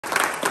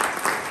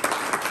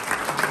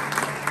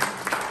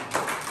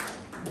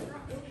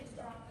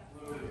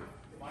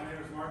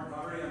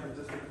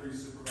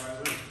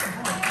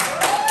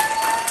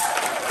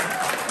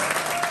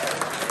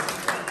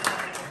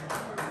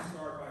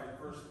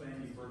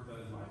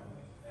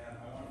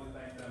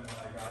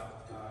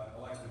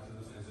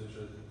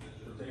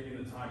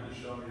time to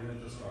show me the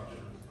infrastructure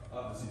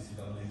of the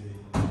CCWD.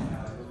 And I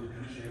really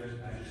appreciate it.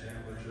 I understand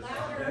what you're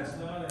saying. That's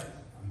not it.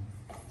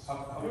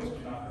 How much do you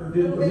not heard?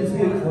 Just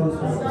get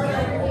closer.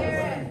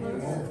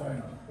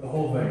 The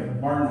whole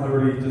thing. Martin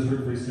Huberty,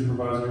 District 3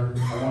 Supervisor.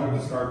 I wanted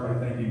to start by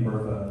thanking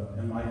Bertha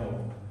and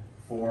Michael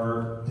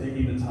for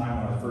taking the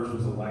time when I first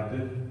was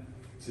elected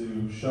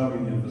to show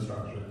me the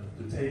infrastructure,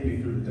 to take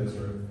me through the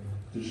district,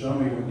 to show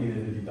me what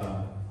needed to be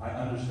done. I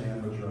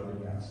understand what you're up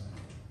against.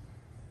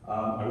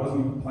 I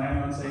wasn't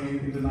planning on saying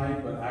anything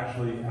tonight, but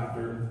actually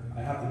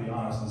I have to be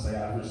honest and say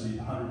I've received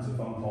hundreds of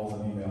phone calls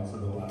and emails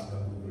over the last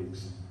couple of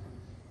weeks.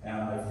 And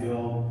I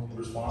feel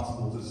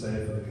responsible to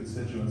say for the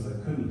constituents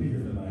that couldn't be here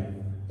tonight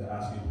to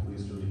ask you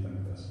please to